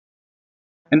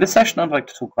In this session, I'd like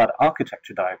to talk about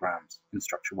architecture diagrams in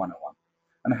Structure 101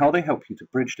 and how they help you to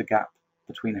bridge the gap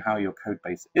between how your code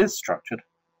base is structured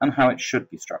and how it should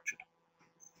be structured.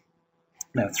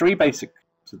 There are three basics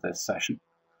to this session.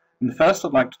 In the first,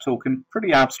 I'd like to talk in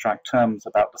pretty abstract terms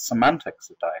about the semantics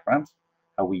of diagrams,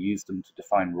 how we use them to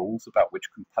define rules about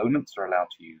which components are allowed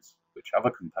to use which other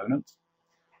components.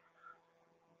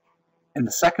 In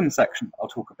the second section, I'll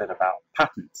talk a bit about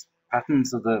patterns.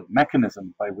 Patterns are the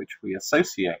mechanism by which we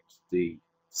associate the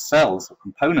cells or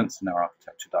components in our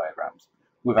architecture diagrams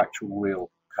with actual real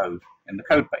code in the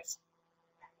code base.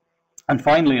 And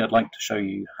finally, I'd like to show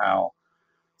you how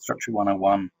Structure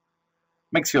 101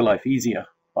 makes your life easier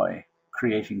by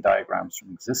creating diagrams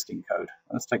from existing code.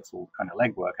 And this takes all the kind of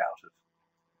legwork out of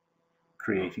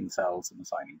creating cells and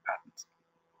assigning patterns.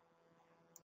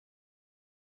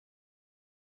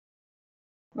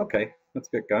 Okay, let's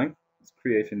get going. Let's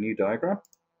create a new diagram.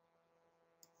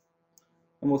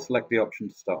 And we'll select the option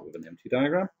to start with an empty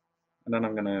diagram. And then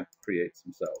I'm going to create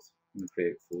some cells. I'm going to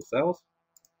create 4 cells.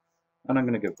 And I'm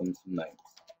going to give them some names.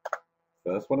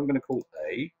 First one I'm going to call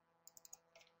A.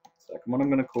 Second one I'm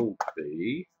going to call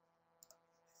B.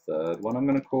 Third one I'm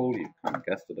going to call, you kind of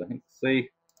guessed it, I think, C.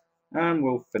 And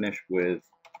we'll finish with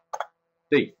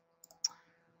D.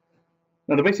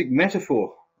 Now the basic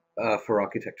metaphor for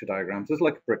architecture diagrams is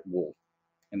like a brick wall,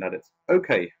 in that it's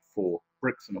okay for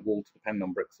bricks and a wall to depend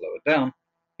on bricks lower down,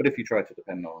 but if you try to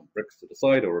depend on bricks to the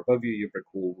side or above you, your brick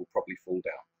wall will probably fall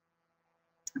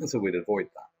down. And so we'd avoid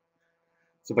that.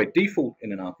 So by default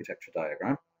in an architecture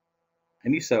diagram,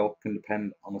 any cell can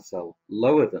depend on a cell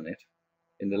lower than it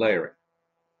in the layering.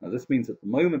 Now this means at the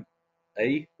moment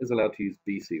A is allowed to use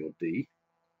B, C or D,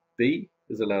 B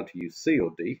is allowed to use C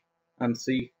or D, and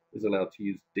C is allowed to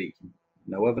use D.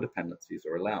 No other dependencies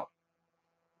are allowed.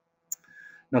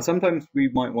 Now sometimes we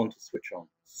might want to switch on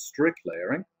strict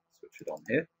layering, switch it on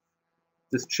here.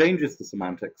 This changes the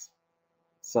semantics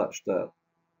such that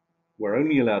we're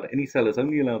only allowed, any cell is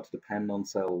only allowed to depend on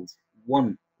cells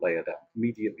one layer down,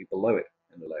 immediately below it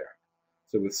in the layering.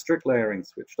 So with strict layering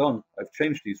switched on, I've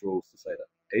changed these rules to say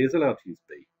that A is allowed to use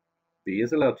B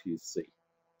is allowed to use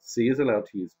C is allowed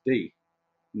to use D,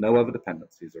 no other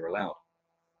dependencies are allowed.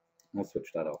 I'll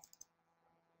switch that off.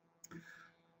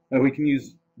 Now we can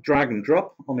use drag and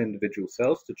drop on individual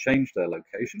cells to change their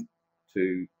location,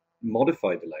 to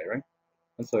modify the layering,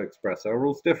 and so express our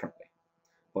rules differently.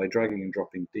 By dragging and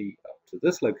dropping D up to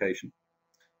this location,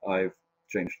 I've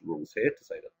changed the rules here to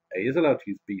say that A is allowed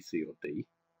to use B, C or D,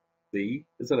 B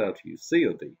is allowed to use C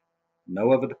or D,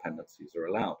 no other dependencies are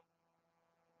allowed.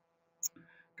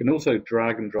 You can also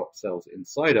drag and drop cells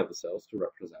inside other cells to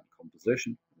represent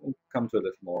composition. We'll come to a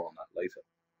little more on that later.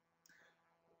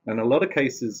 In a lot of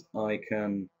cases, I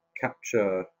can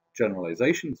capture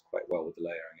generalizations quite well with the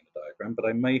layering in a diagram, but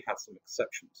I may have some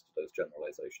exceptions to those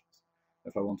generalizations.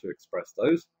 If I want to express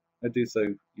those, I do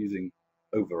so using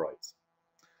overrides.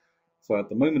 So at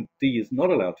the moment, D is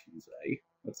not allowed to use A.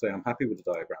 Let's say I'm happy with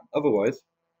the diagram. Otherwise,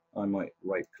 I might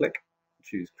right-click,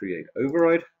 choose Create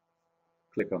Override,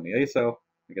 click on the A cell,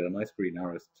 and get a nice green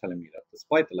arrow telling me that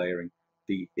despite the layering,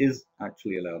 D is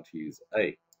actually allowed to use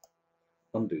A.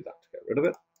 Undo that to get rid of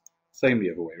it. Same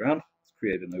the other way around. Let's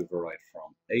create an override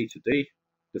from A to D.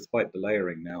 Despite the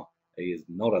layering now, A is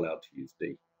not allowed to use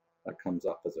D. That comes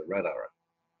up as a red arrow.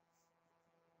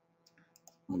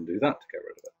 Undo that to get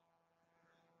rid of it.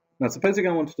 Now supposing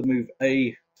I wanted to move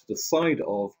A to the side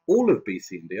of all of B,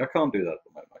 C and D, I can't do that at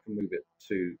the moment. I can move it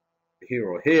to here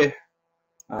or here,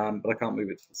 but I can't move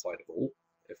it to the side of all.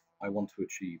 If I want to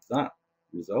achieve that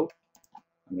result,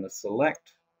 I'm going to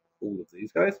select all of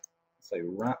these guys, say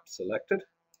wrap selected.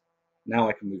 Now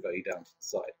I can move A down to the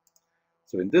side.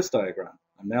 So in this diagram,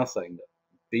 I'm now saying that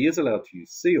B is allowed to use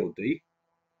C or D.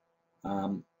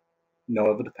 No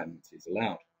other dependencies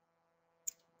allowed.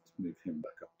 Let's move him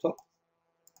back up top.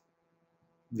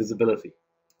 Visibility.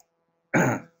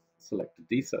 Select a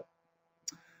D cell.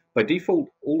 By default,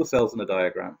 all the cells in the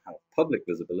diagram have public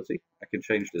visibility. I can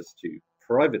change this to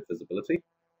private visibility,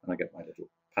 and I get my little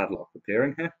padlock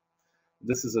appearing here.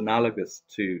 This is analogous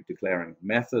to declaring a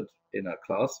method in a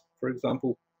class, for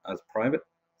example, as private,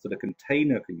 so the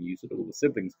container can use it, all the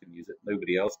siblings can use it,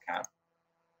 nobody else can.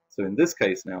 So in this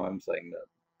case now I'm saying that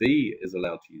B is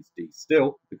allowed to use D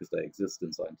still, because they exist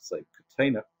inside the same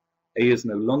container. A is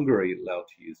no longer allowed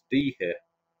to use D here,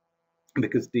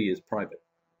 because D is private.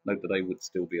 Note that A would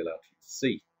still be allowed to use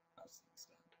C as things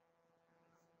stand.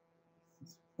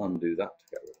 Let's undo that to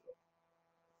get rid of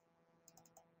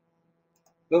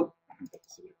it. Oh, I've got to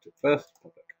select it first,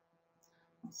 public.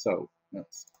 So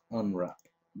let's unwrap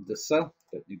this cell,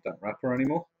 don't need that wrapper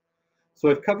anymore. So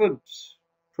I've covered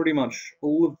pretty much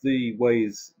all of the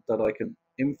ways that I can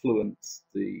influence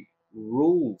the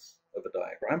rules of a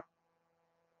diagram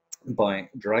by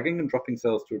dragging and dropping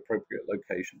cells to appropriate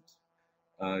locations,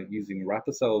 using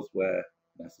wrapper cells where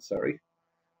necessary,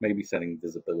 maybe setting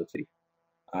visibility,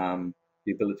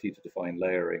 the ability to define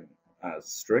layering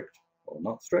as strict or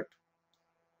not strict,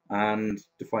 and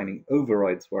defining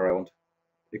overrides where I want to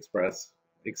express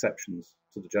exceptions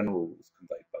to the general rules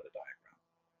conveyed by the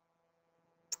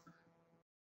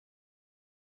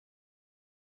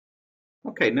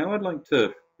diagram. Okay, now I'd like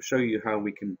to show you how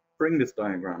we can bring this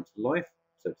diagram to life,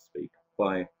 so to speak,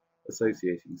 by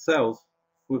associating cells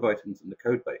with items in the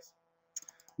code base.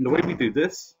 And the way we do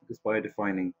this is by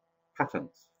defining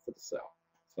patterns for the cell.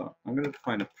 So I'm going to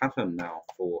define a pattern now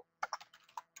for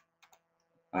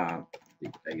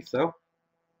the A cell,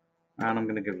 and I'm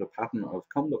going to give it a pattern of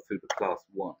com.food of class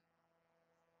 1.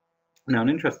 Now, an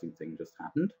interesting thing just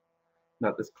happened,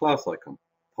 that this class icon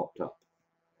popped up.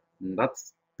 And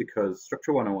that's because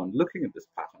Structure 101, looking at this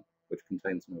pattern, which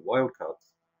contains no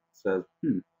wildcards, says,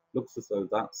 looks as though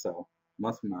that cell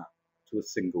must map to a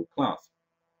single class.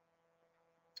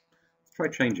 Let's try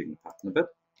changing the pattern a bit.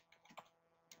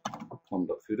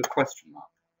 Com.food of question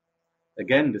mark.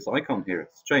 Again, this icon here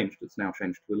has changed. It's now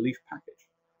changed to a leaf package,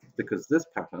 because this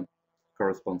pattern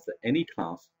corresponds to any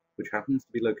class which happens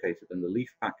to be located in the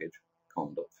leaf package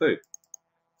com.foo. Let's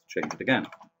change it again.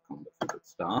 Com.food of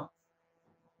star.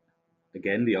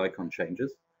 Again, the icon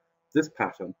changes. This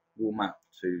pattern will map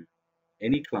to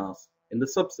any class in the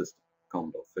subsystem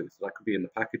com.foo. So that could be in the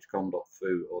package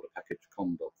com.foo or the package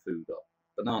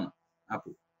com.foo.banana,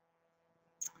 apple.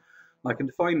 I can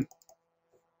define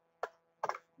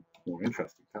more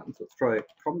interesting patterns. Let's try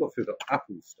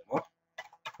com.foo.apple star,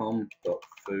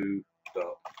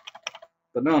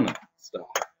 com.foo.banana star.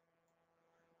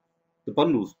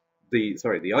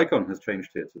 The icon has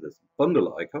changed here to this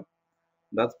bundle icon.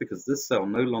 That's because this cell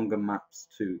no longer maps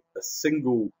to a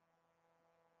single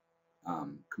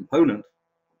component,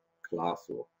 class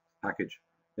or package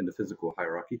in the physical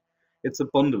hierarchy. It's a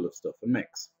bundle of stuff, a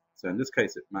mix. So in this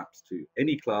case, it maps to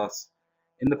any class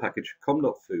in the package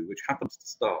com.foo, which happens to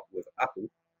start with apple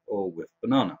or with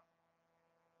banana.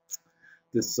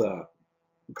 This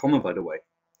comma, by the way,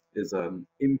 is an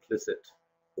implicit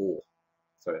OR.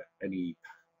 So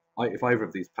if either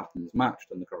of these patterns match,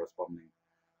 then the corresponding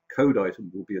code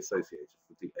item will be associated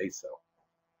with the A cell.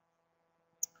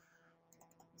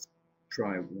 Let's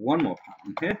try one more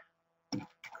pattern here.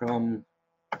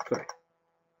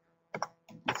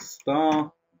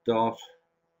 Star dot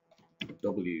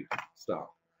W star.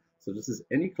 So this is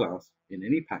any class in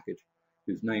any package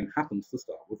whose name happens to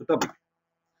start with a W.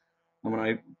 And when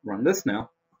I run this now,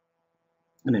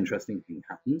 an interesting thing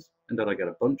happens, and that I get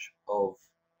a bunch of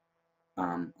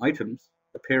items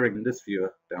appearing in this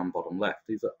viewer down bottom left.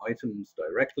 These are items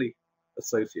directly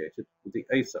associated with the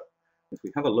A cell. If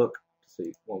we have a look to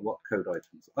see, well, what code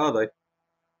items are they,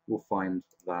 we'll find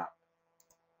that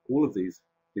all of these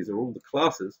are all the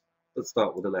classes that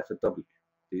start with the letter W.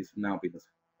 These have now been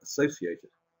associated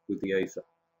with the A cell.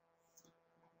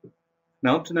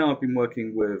 Now, up to now, I've been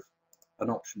working with an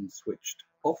option switched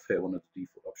off here, one of the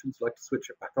default options. I'd like to switch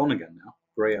it back on again now,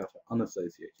 grey out of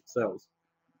unassociated cells.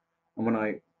 And when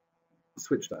I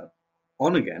switch that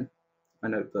on again, I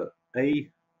note that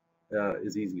A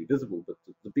is easily visible, but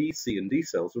the B, C, and D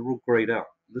cells are all grayed out.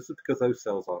 And this is because those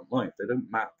cells aren't live. They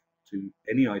don't map to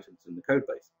any items in the code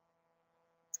base.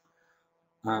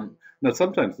 Now,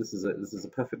 sometimes this is a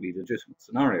perfectly legitimate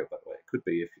scenario, by the way. It could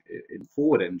be if in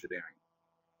forward engineering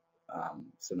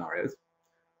scenarios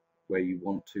where you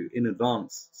want to, in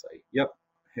advance, say, yep,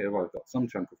 here I've got some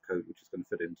chunk of code which is going to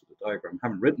fit into the diagram. I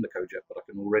haven't written the code yet, but I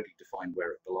can already define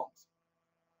where it belongs.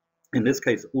 In this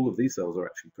case, all of these cells are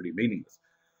actually pretty meaningless.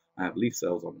 I have leaf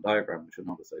cells on the diagram which are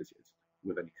not associated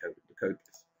with any code in the code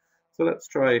base. So let's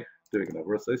try doing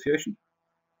another association,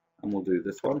 and we'll do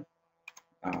this one.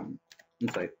 And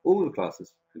say all of the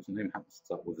classes whose name happens to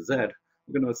start with a Z,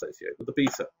 we're going to associate with the B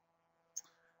cell.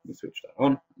 We switch that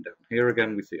on, and down here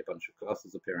again we see a bunch of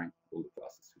classes appearing, all the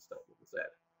classes who start with a Z.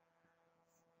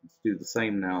 Let's do the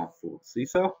same now for the C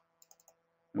cell,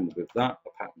 and we'll give that a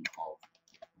pattern of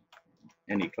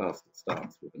any class that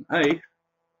starts with an A.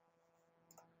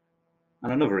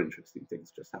 And another interesting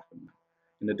thing's just happened now.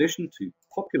 In addition to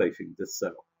populating this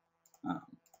cell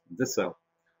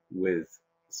with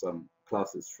some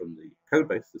classes from the code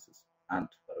base, this is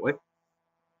ant, by the way,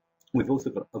 we've also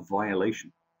got a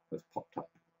violation that's popped up.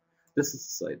 This is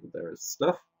to say that there is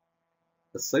stuff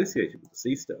associated with the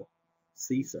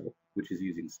C cell, which is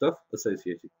using stuff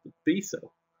associated with the B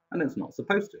cell, and it's not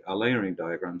supposed to. Our layering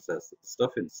diagram says that the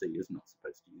stuff in C is not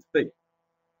supposed to use B.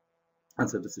 And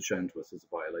so this is shown to us as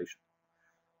a violation.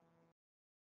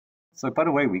 So by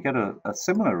the way, we get a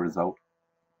similar result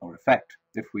or effect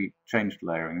if we change the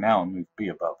layering now and move B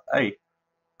above A,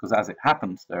 because as it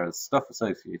happens, there is stuff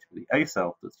associated with the A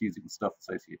cell that's using stuff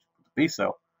associated with the B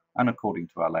cell, and according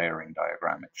to our layering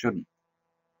diagram, it shouldn't.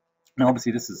 Now,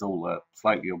 obviously, this is all a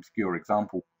slightly obscure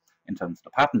example in terms of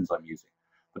the patterns I'm using,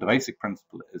 but the basic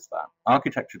principle is that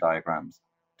architecture diagrams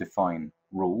define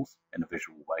rules in a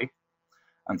visual way,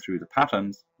 and through the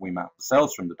patterns, we map the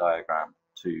cells from the diagram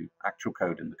to actual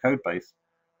code in the code base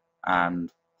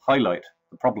and highlight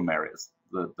the problem areas,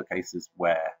 the cases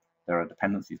where there are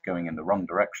dependencies going in the wrong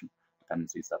direction,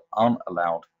 dependencies that aren't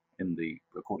allowed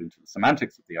according to the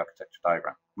semantics of the architecture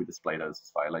diagram. We display those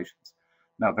as violations.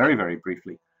 Now, very, very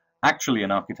briefly, actually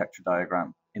an architecture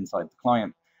diagram inside the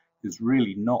client is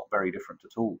really not very different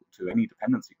at all to any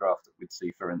dependency graph that we'd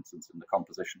see, for instance, in the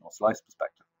composition or slice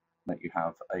perspective, that you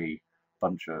have a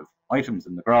bunch of items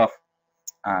in the graph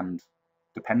and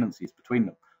dependencies between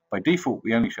them. By default,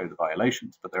 we only show the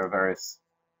violations, but there are various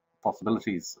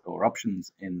possibilities or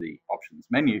options in the options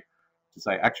menu to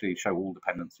say actually show all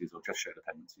dependencies or just show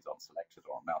dependencies on selected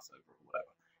or on mouse over or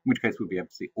whatever, in which case we'll be able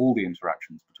to see all the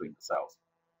interactions between the cells.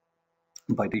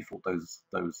 And by default,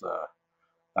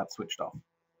 that's switched off.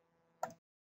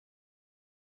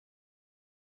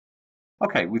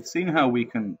 Okay, we've seen how we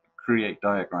can create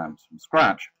diagrams from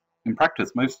scratch. In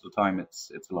practice, most of the time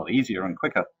it's a lot easier and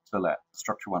quicker to let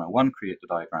Structure 101 create the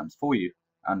diagrams for you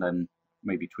and then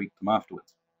maybe tweak them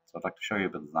afterwards. So I'd like to show you a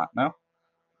bit of that now.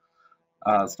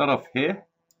 Start off here,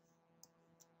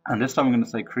 and this time I'm going to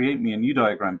say create me a new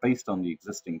diagram based on the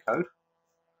existing code.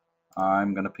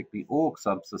 I'm going to pick the org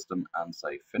subsystem and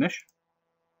say finish.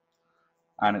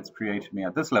 And it's created me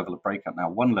at this level of breakout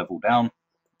now, one level down.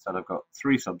 So I've got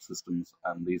 3 subsystems,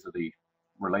 and these are the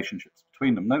relationships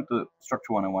between them. Note that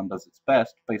Structure 101 does its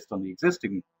best based on the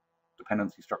existing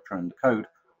dependency structure in the code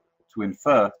to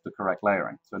infer the correct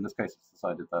layering. So in this case, it's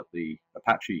decided that the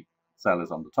Apache cell is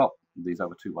on the top, and these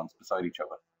other 2 ones beside each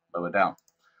other, lower down.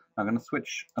 I'm going to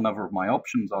switch another of my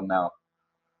options on now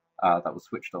that was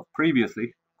switched off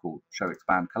previously, called Show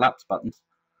Expand Collapse buttons.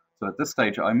 So at this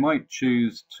stage, I might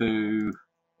choose to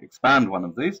expand one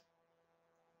of these.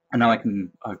 And now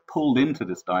I've pulled into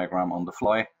this diagram on the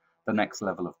fly the next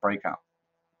level of breakout.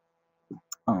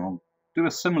 I'll do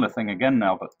a similar thing again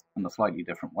now, but in a slightly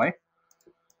different way.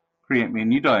 Create me a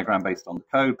new diagram based on the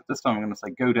code, but this time I'm going to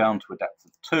say go down to a depth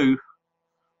of 2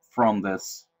 from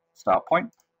this start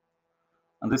point.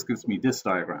 And this gives me this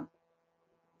diagram.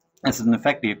 This is in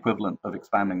effect the equivalent of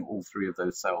expanding all 3 of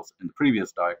those cells in the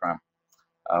previous diagram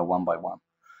one by one.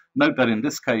 Note that in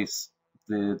this case,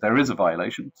 there is a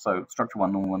violation, so Structure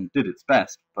 101 did its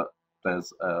best, but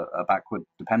there's a backward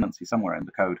dependency somewhere in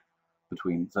the code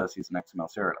between Xerces and XML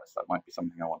serialize. That might be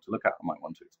something I want to look at. I might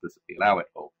want to explicitly allow it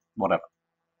or whatever.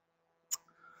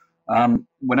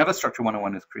 Whenever Structure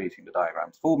 101 is creating the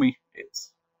diagrams for me,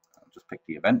 it's just pick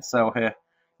the event cell here.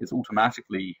 It's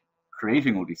automatically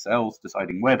creating all these cells,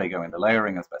 deciding where they go in the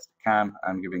layering as best it can,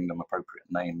 and giving them appropriate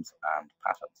names and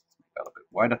patterns. Let's make that a bit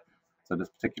wider. So this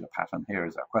particular pattern here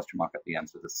is our question mark at the end,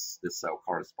 so this cell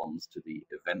corresponds to the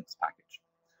events package.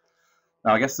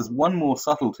 Now I guess there's one more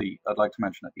subtlety I'd like to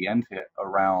mention at the end here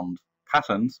around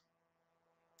patterns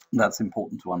that's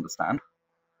important to understand.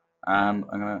 And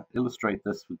I'm going to illustrate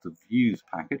this with the views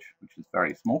package, which is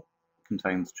very small. It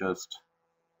contains just,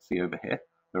 see over here,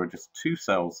 there are just 2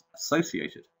 cells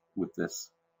associated with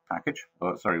this package,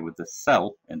 or sorry, with this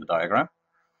cell in the diagram.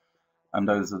 And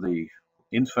those are the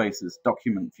interfaces,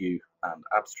 document view, and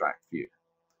abstract view.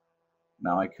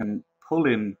 Now I can pull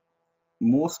in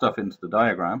more stuff into the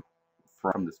diagram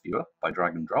from this viewer by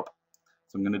drag and drop.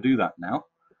 So I'm going to do that now.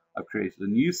 I've created a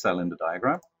new cell in the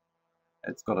diagram.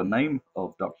 It's got a name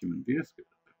of document view, let's give it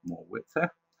a bit more width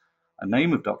here, a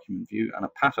name of document view, and a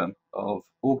pattern of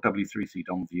orgw3c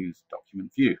dom views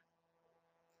document view.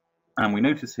 And we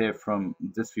notice here from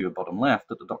this viewer bottom left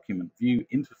that the document view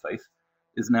interface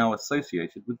is now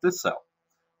associated with this cell.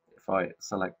 If I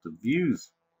select the views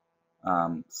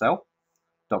cell,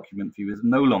 document view is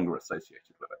no longer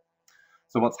associated with it.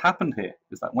 So what's happened here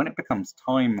is that when it becomes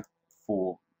time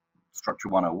for Structure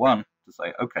 101 to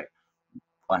say, okay,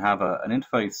 I have an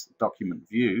interface document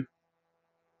view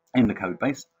in the code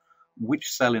base,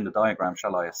 which cell in the diagram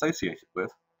shall I associate it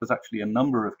with? There's actually a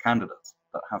number of candidates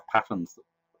that have patterns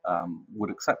that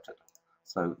would accept it.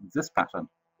 So this pattern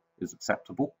is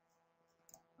acceptable,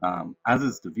 as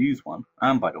is the views one,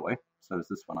 and by the way, so is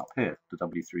this one up here, the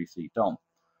W3C DOM.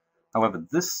 However,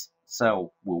 this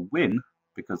cell will win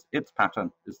because its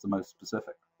pattern is the most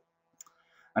specific.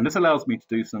 And this allows me to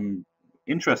do some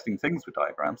interesting things with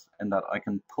diagrams in that I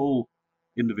can pull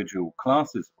individual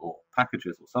classes or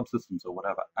packages or subsystems or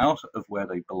whatever out of where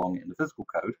they belong in the physical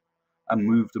code and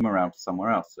move them around to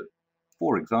somewhere else. So,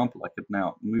 for example, I could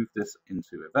now move this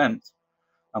into events,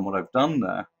 and what I've done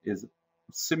there is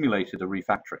simulated a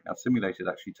refactoring. I've simulated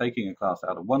actually taking a class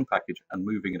out of one package and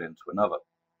moving it into another.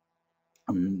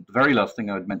 And the very last thing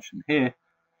I would mention here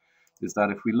is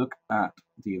that if we look at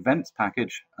the events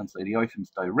package and say the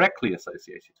items directly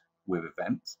associated with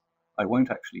events, I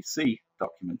won't actually see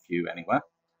document view anywhere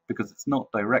because it's not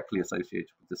directly associated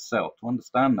with this cell. To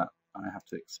understand that, I have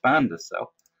to expand this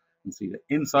cell and see that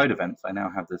inside events I now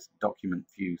have this document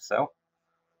view cell,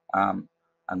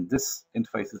 and this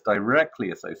interface is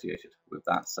directly associated with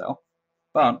that cell,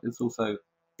 but it's also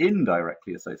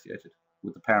indirectly associated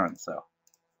with the parent cell.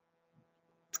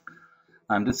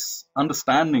 And this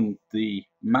understanding the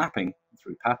mapping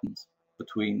through patterns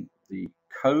between the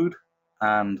code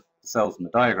and the cells in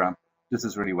the diagram, this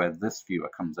is really where this viewer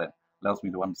comes in. It allows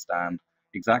me to understand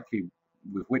exactly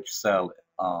with which cell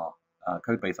are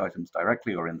code base items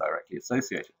directly or indirectly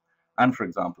associated. And for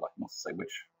example, I can also say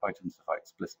which items have I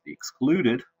explicitly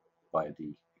excluded by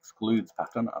the excludes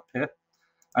pattern up here.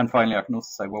 And finally, I can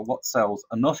also say, well, what cells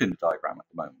are not in the diagram at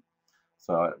the moment?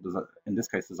 So in this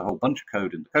case, there's a whole bunch of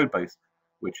code in the code base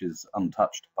which is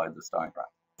untouched by this diagram.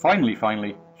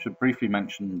 Finally, should briefly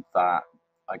mention that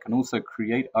I can also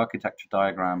create architecture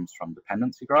diagrams from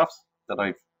dependency graphs that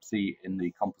I see in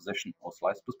the composition or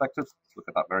slice perspectives. Let's look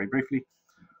at that very briefly.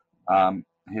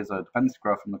 Here's a dependency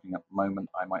graph I'm looking at the moment.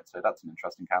 I might say that's an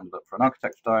interesting candidate for an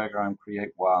architecture diagram, create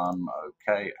one,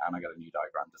 okay, and I get a new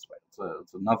diagram this way.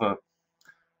 It's another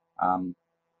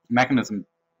mechanism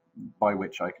by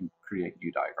which I can create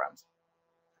new diagrams.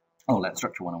 Oh, let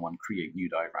Structure 101 create new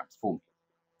diagrams for me.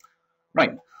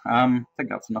 Right, I think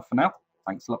that's enough for now.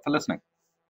 Thanks a lot for listening.